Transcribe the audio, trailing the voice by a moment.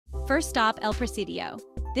First stop, El Presidio.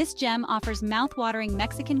 This gem offers mouth-watering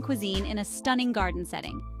Mexican cuisine in a stunning garden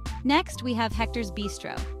setting. Next, we have Hector's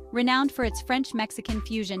Bistro, renowned for its French-Mexican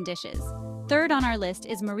fusion dishes. Third on our list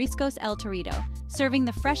is Mariscos El Torito, serving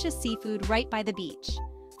the freshest seafood right by the beach.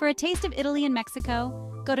 For a taste of Italy and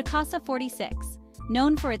Mexico, go to Casa 46,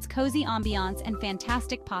 known for its cozy ambiance and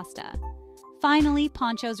fantastic pasta. Finally,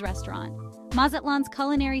 Poncho's restaurant. Mazatlan's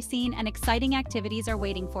culinary scene and exciting activities are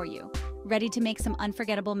waiting for you. Ready to make some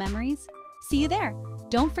unforgettable memories? See you there!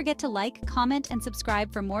 Don't forget to like, comment, and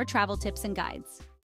subscribe for more travel tips and guides.